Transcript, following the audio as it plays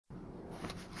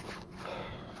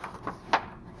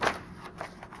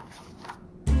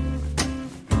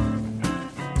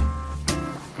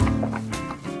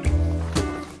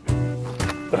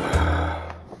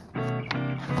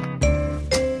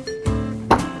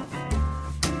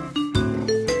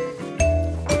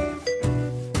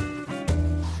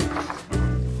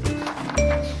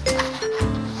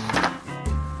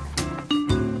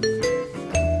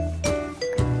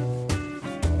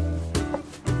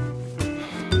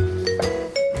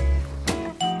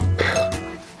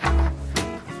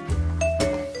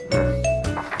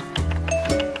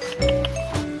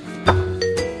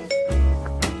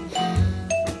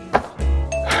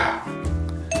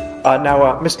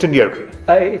Now, Mr. Gnocchi.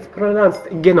 It's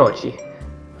pronounced Gnocchi.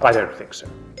 I don't think so.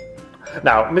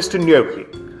 Now, Mr. Gnocchi,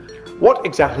 what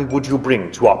exactly would you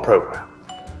bring to our program?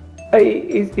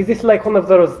 Is this like one of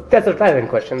those desert island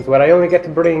questions where I only get to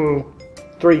bring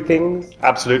 3 things?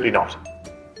 Absolutely not.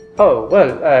 Oh,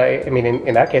 well, I mean,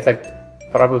 in that case,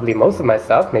 probably most of my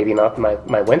stuff, maybe not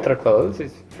my winter clothes.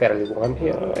 It's fairly warm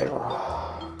here.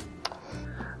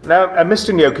 Now,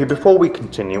 Mr. Gnocchi, before we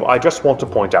continue, I just want to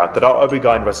point out that our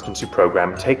OB-GYN residency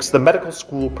program takes the medical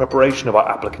school preparation of our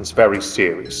applicants very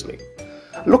seriously.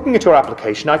 Looking at your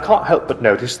application, I can't help but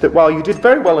notice that while you did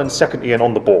very well in second year and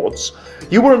on the boards,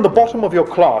 you were in the bottom of your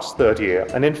class third year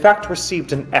and in fact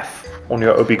received an F on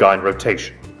your OB-GYN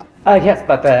rotation. Yes,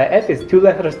 but F is 2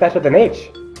 letters better than H.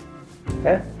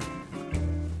 Yeah?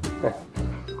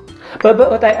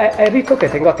 But I retook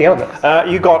it and got the honors.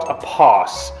 You got a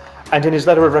pass. And in his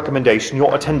letter of recommendation,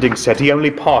 your attending said he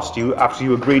only passed you after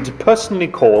you agreed to personally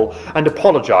call and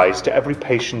apologize to every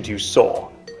patient you saw.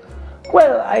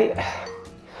 Well,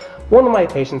 one of my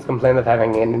patients complained of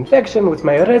having an infection, which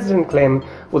my resident claimed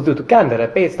was due to Candida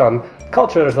based on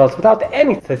culture results without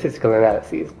any statistical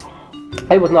analyses.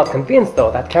 I was not convinced,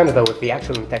 though, that Candida was the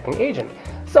actual infecting agent.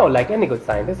 So, like any good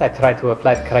scientist, I tried to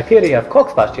apply the criteria of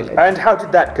Koch's postulate. And how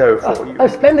did that go for you?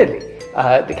 Splendidly.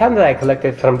 The Candida I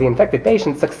collected from the infected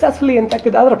patients successfully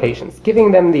infected other patients, giving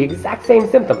them the exact same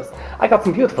symptoms. I got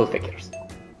some beautiful figures.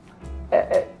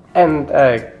 And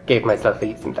gave myself a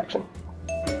yeast infection.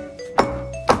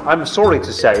 I'm sorry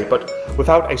to say, but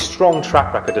without a strong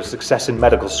track record of success in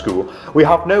medical school, we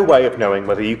have no way of knowing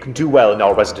whether you can do well in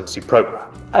our residency program.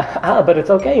 But it's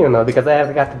okay, you know, because I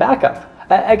have got the backup.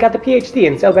 I got the PhD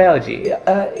in cell biology.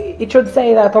 It should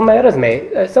say that on my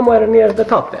resume, somewhere near the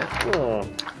top there.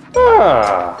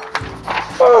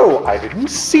 Oh, I didn't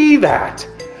see that.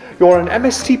 You're an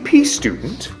MSTP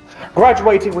student,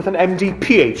 graduating with an MD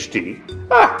PhD.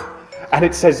 And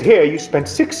it says here you spent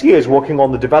 6 years working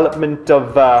on the development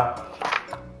of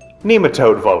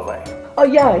nematode vulvae. Oh,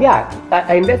 yeah.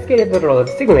 I investigated the role of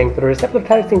signaling through receptor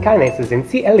tyrosine kinases in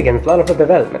C. elegans larval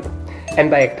development. And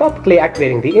by ectopically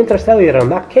activating the intercellular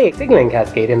MAPK signaling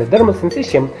cascade in the dermal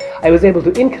syncytium, I was able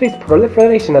to increase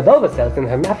proliferation of vulva cells in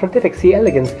hermaphroditic C.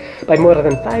 elegans by more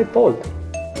than 5-fold.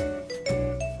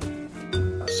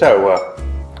 So,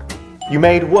 you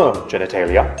made worm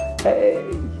genitalia?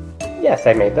 Yes,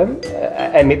 I made them.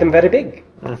 I made them very big.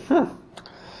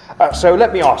 So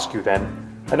let me ask you then,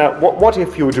 what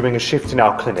if you were doing a shift in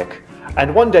our clinic,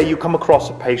 and one day you come across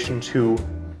a patient who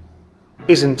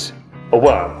isn't a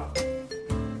worm?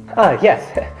 Yes.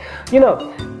 You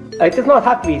know, it does not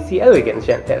have to be C. elegans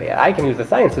genitalia. I can use the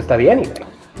science to study anything.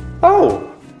 Oh,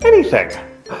 anything?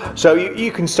 So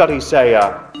you can study, say,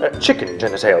 chicken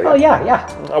genitalia? Oh, yeah.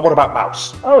 What about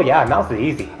mouse? Oh, yeah, mouse is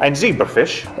easy. And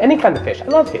zebrafish? Any kind of fish. I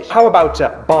love fish. How about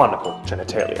barnacle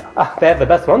genitalia? They have the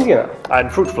best ones, you know.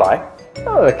 And fruit fly?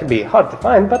 Oh, it can be hard to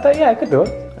find, but yeah, I could do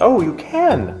it. Oh, you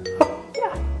can?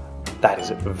 Yeah. That is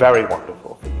very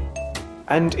wonderful for you.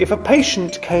 And if a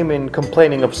patient came in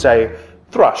complaining of, say,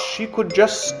 thrush, you could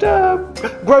just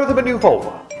grow them a new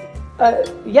vulva?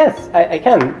 Yes, I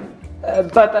can.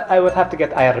 But I would have to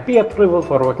get IRB approval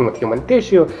for working with human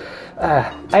tissue.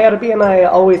 IRB and I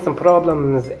always some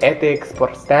problems, ethics,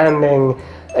 poor standing.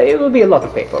 It will be a lot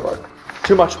of paperwork.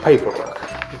 Too much paperwork?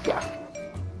 Yeah.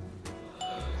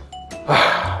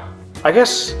 I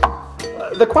guess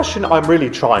the question I'm really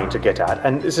trying to get at,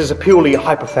 and this is a purely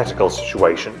hypothetical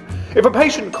situation, if a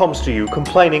patient comes to you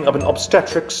complaining of an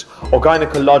obstetrics or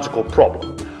gynecological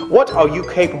problem, what are you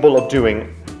capable of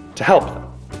doing to help them?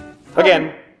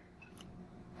 Again,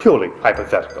 purely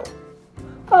hypothetical.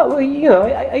 Oh, well, you know,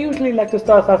 I usually like to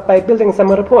start off by building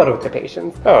some rapport with the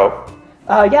patients. Oh.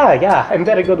 Yeah, I'm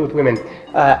very good with women.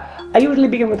 I usually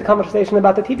begin with a conversation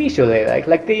about the TV show they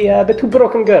like the Two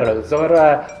Broken Girls, or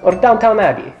Downtown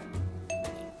Abbey.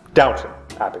 Downton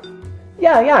Abbey?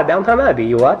 Yeah, Downtown Abbey.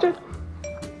 You watch it?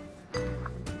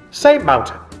 Say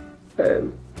Mountain.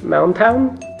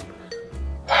 Mountown?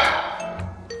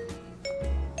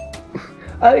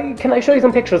 Can I show you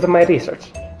some pictures of my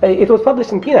research? It was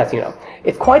published in Peanuts, you know.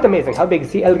 It's quite amazing how big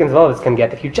C. elegans vulvas can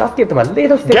get if you just give them a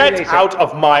little stimulation. Get out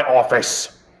of my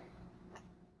office!